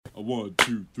1,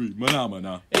 2, 3,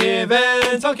 Phenomena.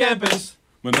 Events on campus.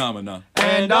 Phenomena.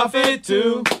 And off it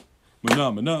too.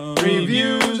 Phenomena.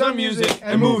 Reviews on music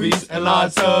and movies and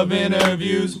lots of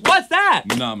interviews. What's that?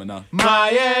 Phenomena.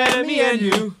 Miami and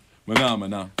you.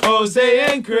 Phenomena. Jose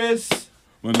and Chris.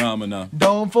 Phenomena.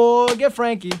 Don't forget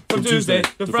Frankie. From Tuesday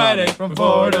to Friday from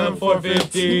 4 to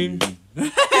 4:15.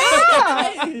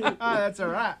 That's all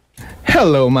right.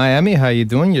 Hello, Miami. How you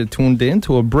doing? You're tuned in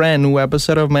to a brand new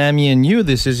episode of Miami and You.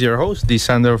 This is your host,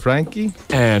 DeSandro Frankie.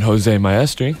 And Jose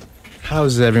Maestri.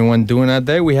 How's everyone doing out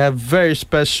there? We have very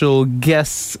special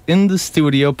guests in the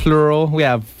studio, plural. We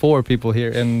have 4 people here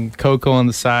and Coco on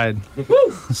the side.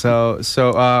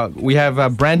 So we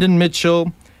have Brandon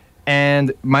Mitchell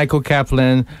and Michael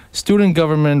Kaplan, student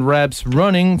government reps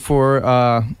running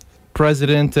for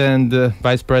president and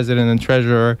vice president and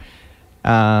treasurer.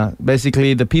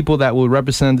 Basically, the people that will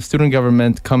represent the student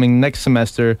government coming next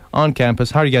semester on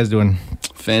campus. How are you guys doing?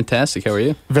 Fantastic. How are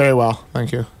you? Very well,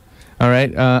 thank you. All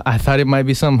right. I thought it might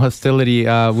be some hostility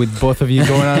with both of you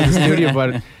going on in the studio,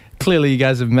 but clearly you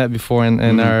guys have met before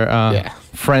and are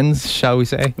friends, shall we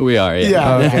say? We are, yeah.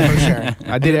 Yeah, Okay. for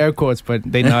sure. I did air quotes, but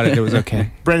they nodded. It was okay.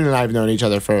 Brandon and I have known each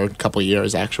other for a couple of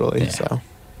years, actually. Yeah. So,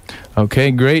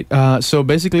 Okay, great. So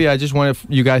basically, I just wanted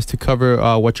you guys to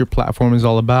cover what your platform is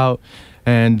all about,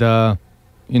 and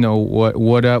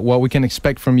what we can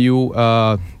expect from you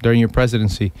during your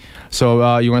presidency.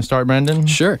 So you want to start, Brandon?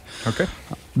 Sure. Okay.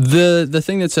 The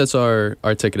thing that sets our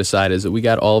ticket aside is that we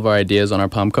got all of our ideas on our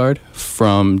palm card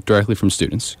directly from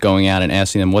students, going out and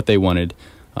asking them what they wanted,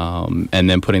 and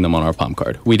then putting them on our palm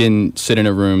card. We didn't sit in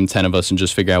a room, 10 of us, and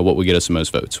just figure out what would get us the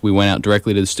most votes. We went out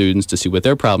directly to the students to see what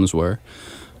their problems were,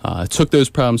 took those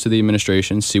problems to the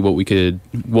administration, see what we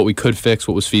could fix,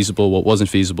 what was feasible, what wasn't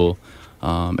feasible,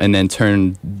 and then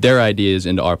turn their ideas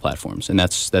into our platforms. And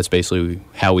that's basically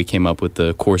how we came up with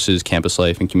the courses, campus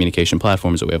life, and communication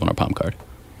platforms that we have on our palm card.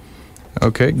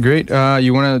 Okay, great.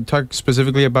 You want to talk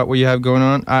specifically about what you have going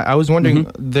on? I was wondering,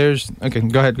 Okay,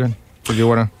 go ahead. Do you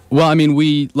want to? Well, I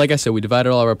mean, like I said, we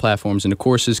divided all of our platforms into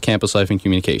courses, campus life, and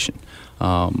communication.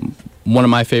 One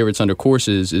of my favorites under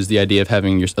courses is the idea of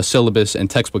having a syllabus and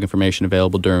textbook information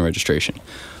available during registration.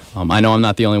 I know I'm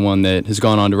not the only one that has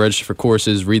gone on to register for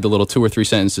courses, read the little 2 or 3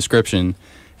 sentence description,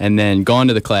 and then gone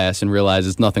to the class and realized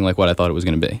it's nothing like what I thought it was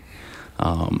going to be.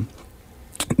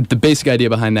 The basic idea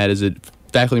behind that is that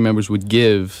faculty members would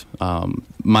give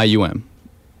my UM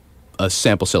a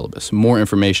sample syllabus, more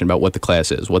information about what the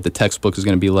class is, what the textbook is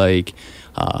going to be like,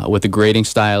 what the grading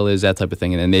style is, that type of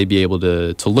thing, and then they'd be able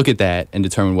to look at that and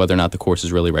determine whether or not the course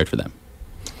is really right for them.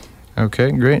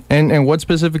 Okay, great. And what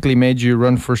specifically made you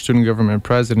run for student government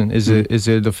president? Is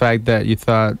it the fact that you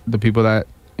thought the people that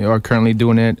are currently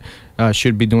doing it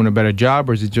should be doing a better job,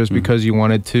 or is it just because you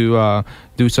wanted to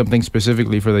do something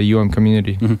specifically for the UM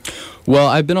community? Well,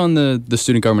 I've been on the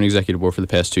student government executive board for the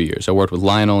past 2 years. I worked with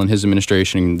Lionel and his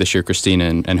administration, and this year Christina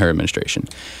and her administration.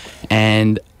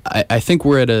 And I think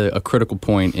we're at a critical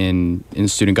point in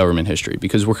student government history,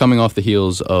 because we're coming off the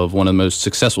heels of one of the most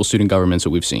successful student governments that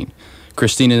we've seen.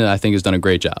 Christina, I think, has done a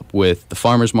great job with the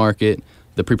farmers market,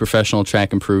 the pre-professional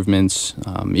track improvements,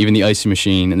 even the icy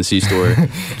machine in the C-store,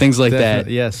 things like that.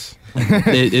 Yes.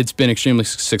 It's been extremely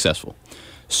successful.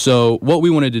 So what we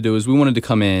wanted to do is we wanted to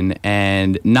come in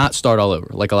and not start all over,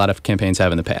 like a lot of campaigns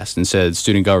have in the past, and said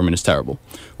student government is terrible.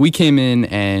 We came in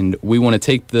and we want to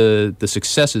take the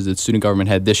successes that student government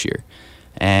had this year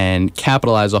and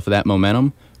capitalize off of that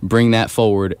momentum, bring that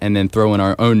forward, and then throw in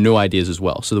our own new ideas as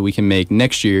well, so that we can make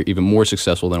next year even more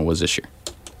successful than it was this year.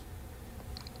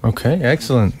 Okay,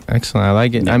 excellent. I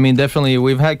like it. Yeah. I mean, definitely,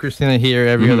 we've had Christina here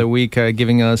every other week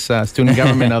giving us student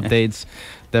government updates.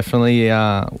 Definitely,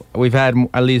 we've had,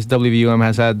 at least WVUM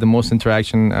has had the most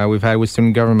interaction we've had with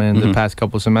student government in the past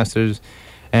couple semesters.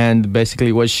 And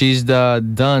basically what she's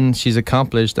done, she's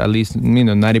accomplished at least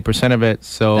 90% of it.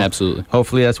 So absolutely,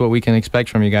 hopefully that's what we can expect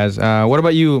from you guys. What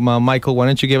about you, Michael? Why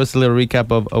don't you give us a little recap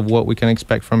of what we can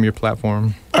expect from your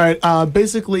platform? all right.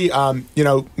 Basically,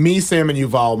 me, Sam, and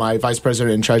Yuval, my vice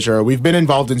president and treasurer, we've been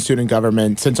involved in student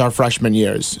government since our freshman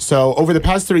years. So over the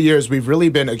past 3 years, we've really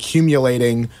been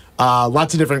accumulating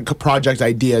lots of different project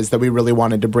ideas that we really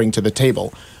wanted to bring to the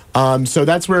table. So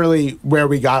that's really where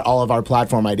we got all of our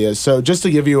platform ideas. So just to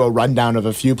give you a rundown of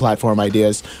a few platform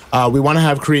ideas, we want to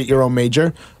have Create Your Own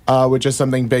Major, which is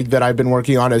something big that I've been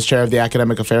working on as chair of the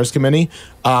Academic Affairs Committee.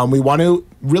 We want to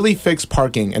really fix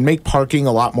parking and make parking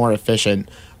a lot more efficient.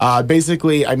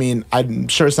 Basically, I mean, I'm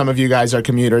sure some of you guys are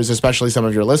commuters, especially some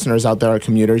of your listeners out there are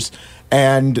commuters,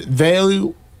 and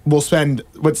they will spend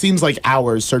what seems like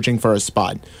hours searching for a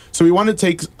spot. So we want to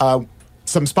take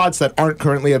some spots that aren't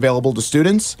currently available to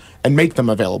students and make them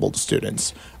available to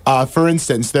students. For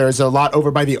instance, there's a lot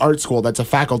over by the art school that's a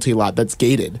faculty lot that's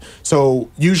gated. So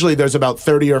usually there's about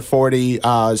 30 or 40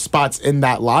 spots in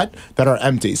that lot that are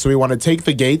empty. So we want to take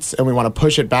the gates and we want to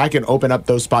push it back and open up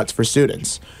those spots for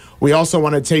students. We also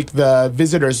want to take the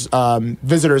visitors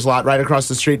lot right across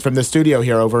the street from the studio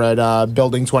here over at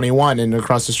Building 21 and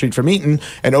across the street from Eaton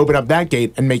and open up that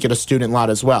gate and make it a student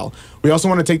lot as well. We also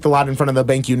want to take the lot in front of the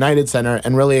Bank United Center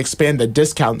and really expand the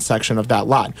discount section of that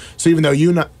lot. So even though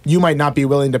you might not be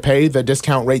willing to pay the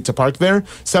discount rate to park there,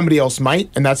 somebody else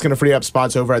might, and that's going to free up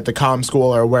spots over at the comm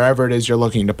school or wherever it is you're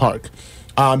looking to park.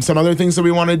 Some other things that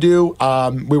we want to do,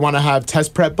 we want to have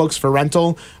test prep books for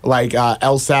rental, like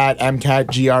LSAT, MCAT,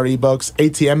 GRE books,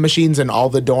 ATM machines in all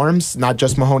the dorms, not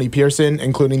just Mahoney Pearson,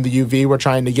 including the UV we're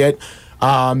trying to get.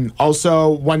 Also,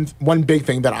 one big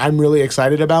thing that I'm really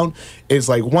excited about is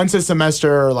like once a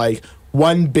semester, like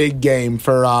one big game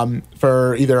for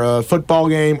either a football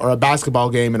game or a basketball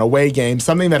game, an away game,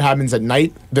 something that happens at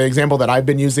night. The example that I've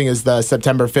been using is the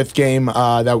September 5th game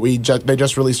that they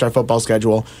just released our football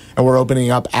schedule, and we're opening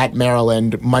up at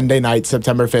Maryland Monday night,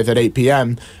 September 5th at 8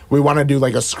 p.m. We want to do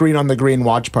like a screen on the green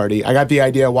watch party. I got the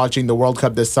idea of watching the World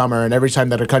Cup this summer, and every time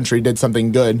that a country did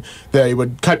something good, they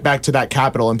would cut back to that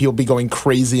capital and people be going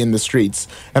crazy in the streets.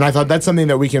 And I thought that's something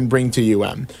that we can bring to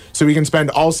UM. So we can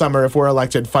spend all summer, if we're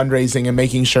elected, fundraising and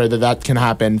making sure that that can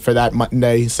happen for that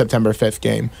Monday, September 5th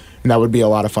game. And that would be a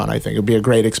lot of fun, I think. It would be a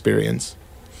great experience.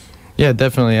 Yeah,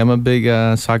 definitely. I'm a big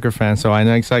soccer fan, so I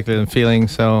know exactly the feeling.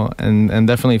 So, and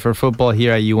definitely for football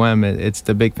here at UM, it's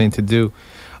the big thing to do.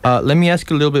 Let me ask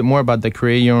you a little bit more about the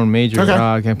Create Your Own Major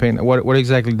campaign. What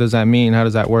exactly does that mean? How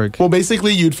does that work? Well,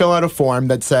 basically, you'd fill out a form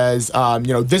that says,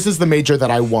 this is the major that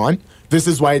I want. This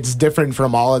is why it's different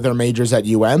from all other majors at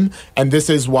UM, and this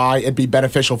is why it'd be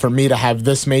beneficial for me to have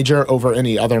this major over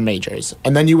any other majors.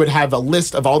 And then you would have a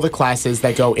list of all the classes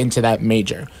that go into that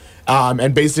major.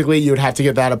 And basically, you would have to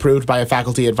get that approved by a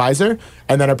faculty advisor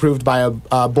and then approved by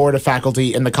a board of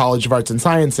faculty in the College of Arts and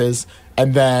Sciences,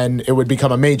 and then it would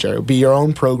become a major. It would be your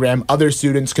own program. Other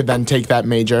students could then take that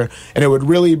major, and it would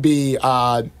really be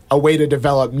a way to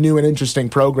develop new and interesting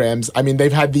programs. I mean,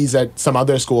 they've had these at some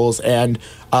other schools, and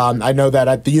I know that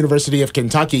at the University of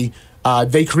Kentucky,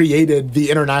 they created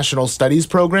the International Studies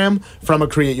program from a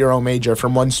Create Your Own Major,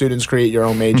 from one student's Create Your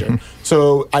Own Major.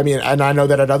 So, I mean, and I know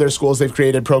that at other schools they've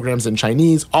created programs in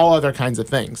Chinese, all other kinds of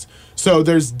things. So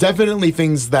there's definitely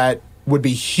things that would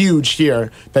be huge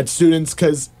here that students,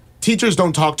 because teachers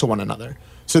don't talk to one another.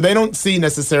 So they don't see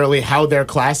necessarily how their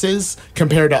classes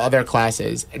compare to other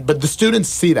classes. But the students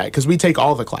see that because we take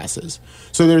all the classes.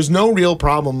 So there's no real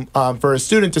problem for a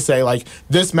student to say, like,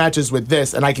 this matches with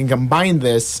this, and I can combine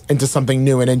this into something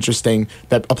new and interesting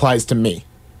that applies to me.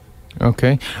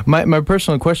 Okay. My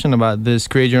personal question about this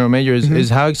Create Your Own Major is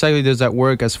how exactly does that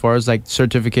work as far as like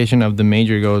certification of the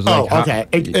major goes? Like, okay.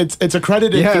 It's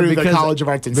accredited through the College of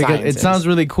Arts and Sciences. It sounds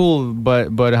really cool,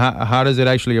 but how does it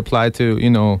actually apply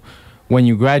to, when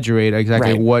you graduate,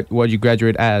 exactly what you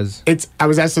graduate as? I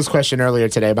was asked this question earlier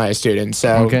today by a student,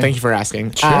 so thank you for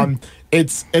asking. Sure.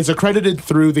 It's accredited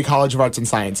through the College of Arts and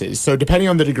Sciences. So depending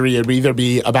on the degree, it would either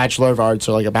be a Bachelor of Arts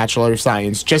or like a Bachelor of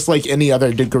Science, just like any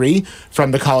other degree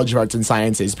from the College of Arts and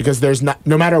Sciences, because there's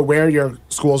no matter where your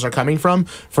schools are coming from.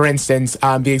 For instance,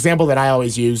 the example that I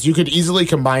always use, you could easily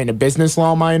combine a business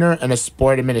law minor and a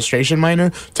sport administration minor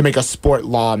to make a sport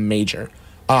law major.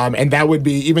 And that would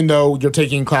be, even though you're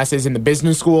taking classes in the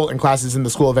business school and classes in the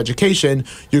School of Education,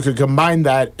 you could combine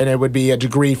that and it would be a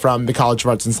degree from the College of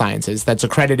Arts and Sciences that's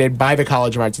accredited by the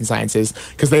College of Arts and Sciences,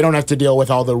 because they don't have to deal with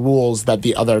all the rules that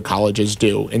the other colleges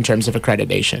do in terms of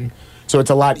accreditation. So it's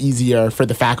a lot easier for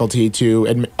the faculty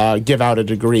to give out a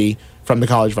degree from the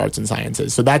College of Arts and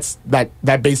Sciences. So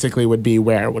that basically would be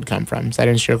where it would come from. Does that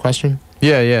answer your question?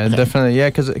 Yeah, okay. Definitely.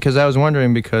 Yeah, because I was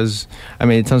wondering, because I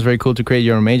mean, it sounds very cool to create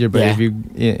your own major, but if you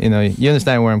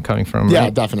understand where I'm coming from, right? Yeah,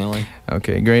 definitely.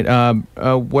 Okay, great.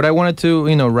 What I wanted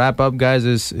to wrap up, guys,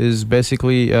 is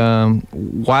basically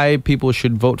why people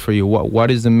should vote for you.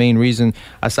 What is the main reason,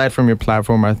 aside from your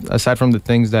platform, aside from the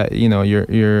things that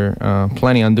you're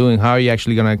planning on doing? How are you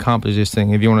actually going to accomplish this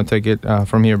thing? If you want to take it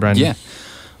from here, Brandon. Yeah.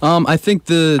 I think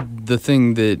the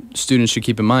thing that students should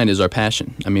keep in mind is our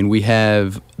passion. I mean, we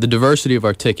have the diversity of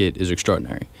our ticket is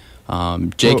extraordinary.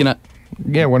 Jake and I.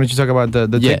 Yeah, why don't you talk about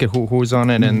the ticket? Who's on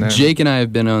it? And Jake and I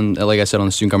have been on, like I said, on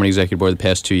the Student Government Executive Board the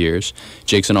past 2 years.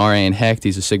 Jake's an RA in Hecht.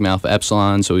 He's a Sigma Alpha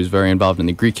Epsilon, so he's very involved in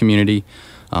the Greek community.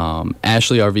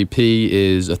 Ashley, our VP,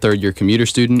 is a third-year commuter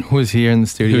student. Who's here in the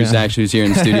studio? Who's here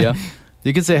in the studio.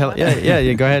 You can say hello.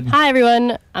 Yeah, go ahead. Hi,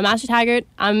 everyone. I'm Ashley Taggart.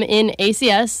 I'm in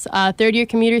ACS, third-year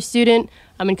commuter student.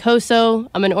 I'm in COSO.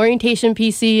 I'm an orientation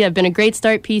PC. I've been a Great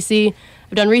Start PC.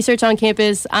 I've done research on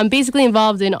campus. I'm basically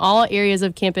involved in all areas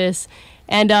of campus.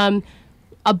 And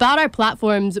about our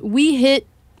platforms, we hit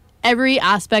every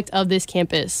aspect of this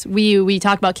campus. We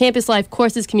talk about campus life,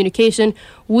 courses, communication.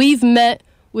 We've met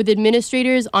with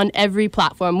administrators on every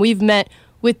platform. We've met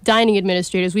with dining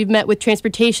administrators. We've met with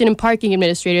transportation and parking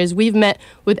administrators. We've met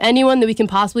with anyone that we can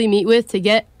possibly meet with to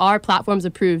get our platforms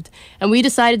approved. And we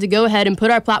decided to go ahead and put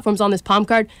our platforms on this palm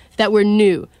card that were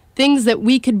new, things that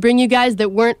we could bring you guys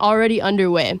that weren't already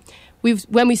underway.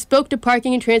 When we spoke to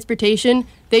parking and transportation,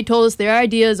 they told us their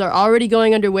ideas are already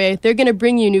going underway. They're going to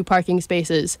bring you new parking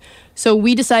spaces. So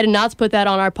we decided not to put that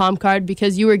on our palm card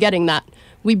because you were getting that.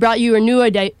 We brought you new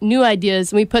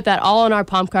ideas, and we put that all on our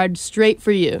palm card straight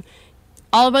for you.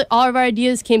 All of our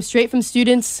ideas came straight from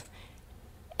students,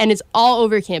 and it's all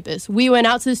over campus. We went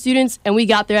out to the students, and we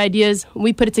got their ideas. And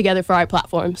we put it together for our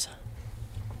platforms.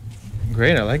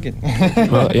 Great, I like it.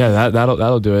 Well, yeah,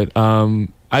 that'll do it. I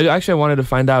wanted to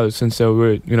find out, since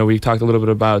we talked a little bit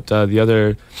about the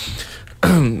other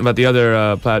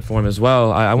platform as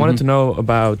well. I wanted to know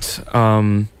about.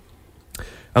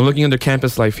 I'm looking under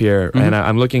campus life here, and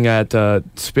I'm looking at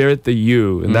Spirit the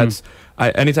U, and that's.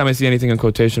 Anytime I see anything in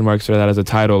quotation marks or that as a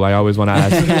title, I always want to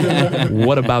ask,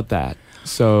 what about that?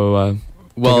 So,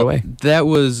 well,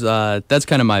 that's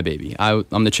kind of my baby.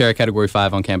 I'm the chair of Category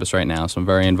 5 on campus right now, so I'm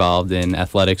very involved in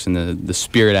athletics and the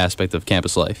spirit aspect of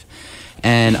campus life.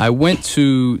 And I went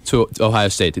to Ohio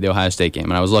State, to the Ohio State game,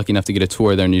 and I was lucky enough to get a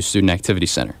tour of their new Student Activity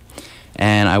Center.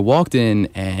 And I walked in,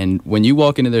 and when you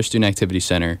walk into their Student Activity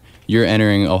Center, you're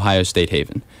entering Ohio State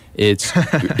Haven.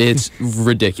 It's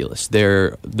ridiculous.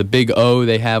 The big O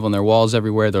they have on their walls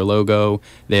everywhere, their logo.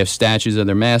 They have statues of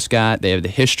their mascot. They have the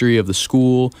history of the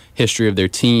school, history of their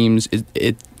teams.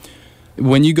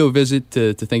 When you go visit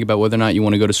to think about whether or not you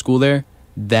want to go to school there,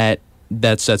 that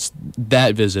sets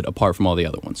that visit apart from all the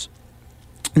other ones.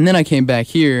 And then I came back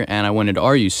here and I went into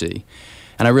RUC,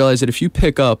 and I realized that if you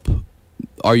pick up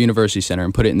our university center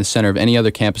and put it in the center of any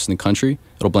other campus in the country,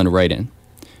 it'll blend right in,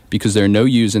 because there are no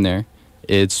U's in there.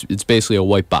 It's basically a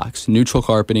white box, neutral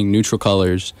carpeting, neutral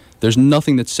colors. There's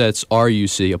nothing that sets our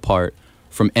UC apart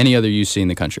from any other UC in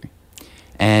the country.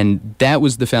 And that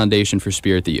was the foundation for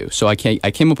Spirit the U. So I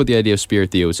came up with the idea of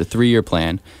Spirit the U. It's a 3-year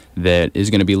plan that is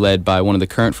going to be led by one of the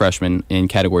current freshmen in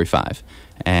Category 5.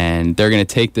 And they're going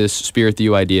to take this Spirit the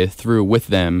U idea through with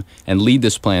them and lead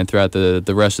this plan throughout the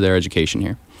rest of their education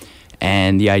here.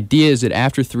 And the idea is that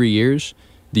after 3 years,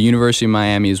 the University of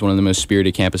Miami is one of the most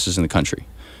spirited campuses in the country.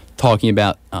 Talking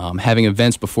about having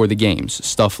events before the games,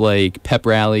 stuff like pep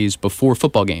rallies before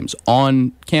football games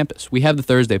on campus. We have the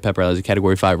Thursday pep rallies that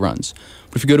Category 5 runs.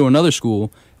 But if you go to another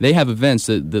school, they have events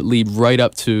that lead right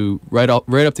up to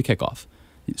kickoff.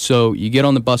 So you get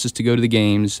on the buses to go to the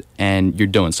games, and you're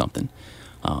doing something.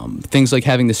 Things like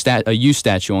having a youth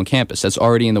statue on campus, that's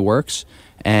already in the works,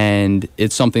 and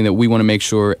it's something that we want to make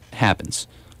sure happens.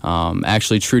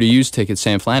 Actually, True to You's ticket,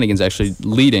 Sam Flanagan's actually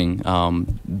leading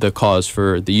the cause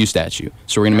for the U statue.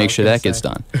 So we're going to make sure that gets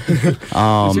done.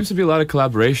 There seems to be a lot of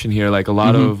collaboration here, like a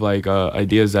lot of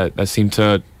ideas that seem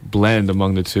to blend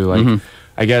among the two. Like,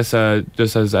 I guess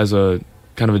just as a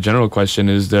kind of a general question,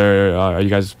 are you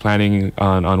guys planning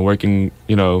on working,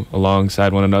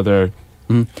 alongside one another?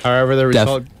 However the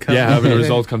result comes. Yeah, however the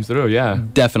result comes through, yeah.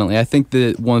 Definitely. I think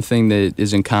that one thing that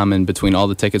is in common between all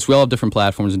the tickets, we all have different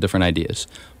platforms and different ideas.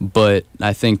 But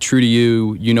I think True to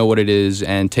You, you know what it is,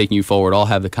 and Taking You Forward all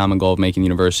have the common goal of making the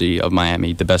University of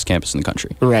Miami the best campus in the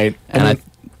country. Right. And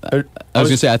I was going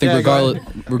to say, I think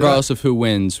regardless of who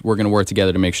wins, we're going to work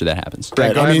together to make sure that happens.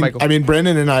 Right. I mean,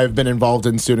 Brandon and I have been involved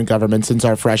in student government since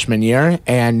our freshman year,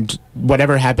 and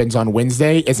whatever happens on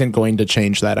Wednesday isn't going to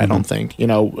change that, I don't think.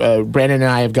 Brandon and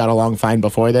I have got along fine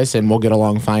before this, and we'll get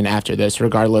along fine after this,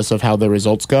 regardless of how the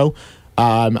results go.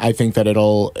 I think that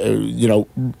it'll,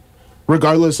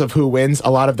 regardless of who wins,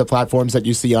 a lot of the platforms that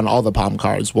you see on all the palm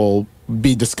cards will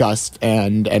be discussed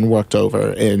and worked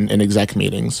over in exec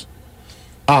meetings.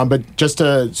 But just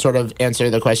to sort of answer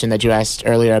the question that you asked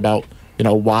earlier about,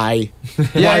 why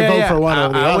vote for one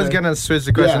over the other. I was going to switch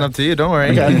the question up to you. Don't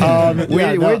worry.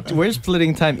 Okay. We're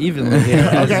splitting time evenly here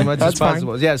as much as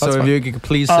possible. Fine. Yeah, so if you could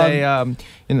please say, go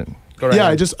right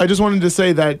yeah, ahead. I just wanted to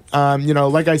say that,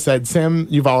 like I said, Sam,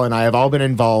 Yuval, and I have all been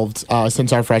involved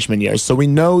since our freshman years. So we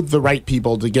know the right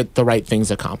people to get the right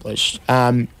things accomplished.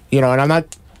 And I'm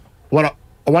not...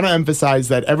 I want to emphasize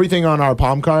that everything on our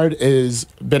palm card is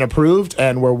been approved,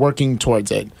 and we're working towards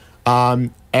it.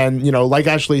 And, you know, like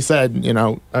Ashley said, you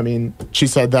know, I mean, she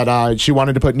said that she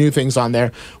wanted to put new things on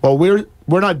there. Well, we're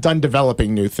not done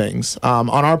developing new things. On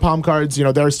our palm cards, you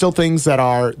know, there are still things that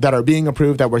are being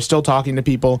approved that we're still talking to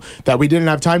people that we didn't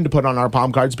have time to put on our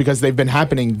palm cards because they've been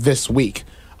happening this week.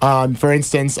 For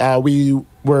instance, we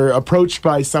were approached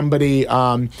by somebody,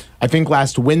 I think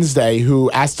last Wednesday, who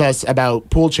asked us about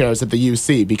pool chairs at the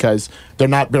UC because they're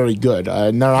not very good.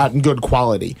 They're not in good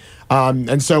quality.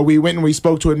 And so we went and we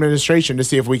spoke to administration to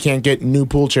see if we can't get new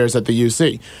pool chairs at the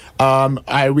UC.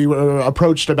 We were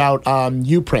approached about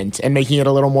Uprint and making it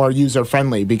a little more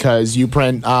user-friendly because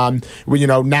Uprint, you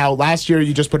know, now last year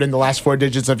you just put in the last 4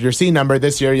 digits of your C number.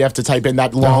 This year you have to type in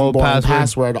that long, boring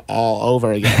password all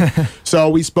over again. So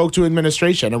we spoke to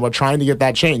administration and we're trying to get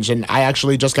that changed. And I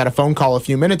actually just got a phone call a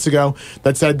few minutes ago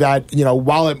that said that, you know,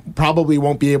 while it probably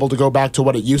won't be able to go back to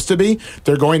what it used to be,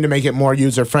 they're going to make it more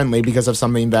user-friendly because of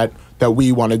something that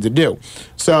we wanted to do.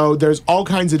 So there's all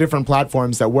kinds of different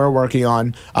platforms that we're working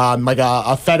on, like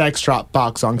a FedEx drop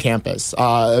box on campus,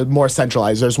 more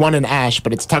centralized. There's one in Ash,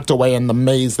 but it's tucked away in the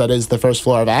maze that is the first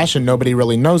floor of Ash, and nobody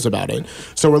really knows about it.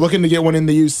 So we're looking to get one in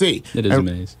the UC. It is a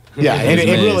maze. Yeah, it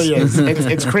really is.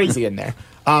 It's crazy in there.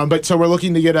 But so we're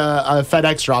looking to get a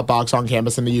FedEx Dropbox on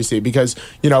campus in the UC because,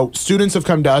 you know, students have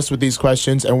come to us with these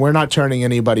questions and we're not turning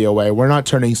anybody away. We're not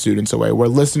turning students away. We're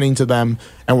listening to them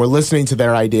and we're listening to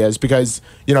their ideas because,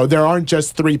 you know, there aren't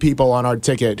just 3 people on our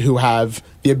ticket who have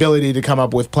the ability to come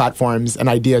up with platforms and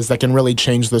ideas that can really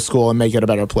change the school and make it a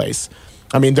better place.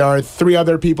 I mean, there are 3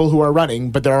 other people who are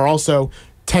running, but there are also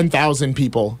 10,000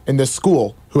 people in this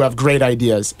school who have great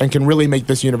ideas and can really make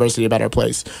this university a better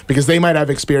place because they might have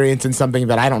experience in something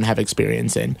that I don't have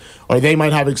experience in, or they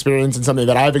might have experience in something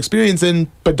that I have experience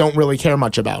in but don't really care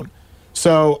much about.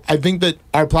 So I think that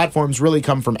our platforms really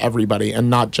come from everybody and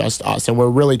not just us, and we're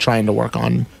really trying to work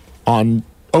on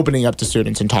opening up to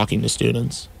students and talking to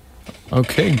students.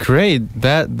 Okay, great.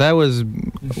 That was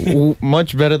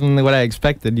much better than what I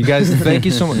expected. You guys, thank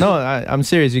you so much. No, I'm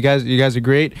serious. You guys are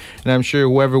great, and I'm sure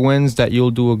whoever wins, that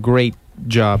you'll do a great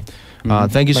job.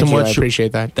 Thank you so much. I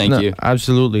appreciate that. Thank you.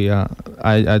 Absolutely.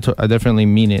 I definitely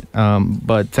mean it.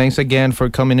 But thanks again for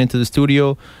coming into the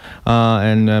studio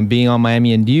and being on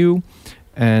Miami and You.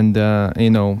 And, you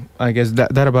know, I guess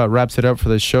that about wraps it up for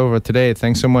the show for today.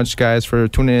 Thanks so much, guys, for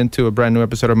tuning in to a brand new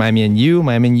episode of Miami and You.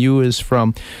 Miami and You is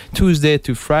from Tuesday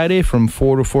to Friday from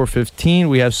 4 to 4:15.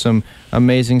 We have some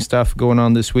amazing stuff going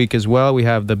on this week as well. We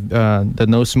have the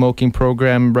No Smoking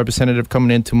Program representative coming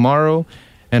in tomorrow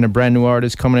and a brand new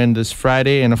artist coming in this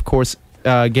Friday. And, of course,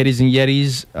 Gettys and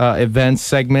Yetis event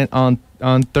segment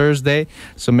on Thursday.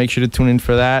 So make sure to tune in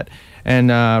for that. And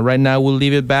right now, we'll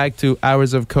leave it back to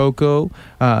Hours of Coco.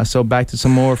 So back to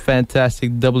some more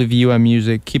fantastic WVUM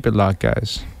music. Keep it locked,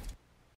 guys.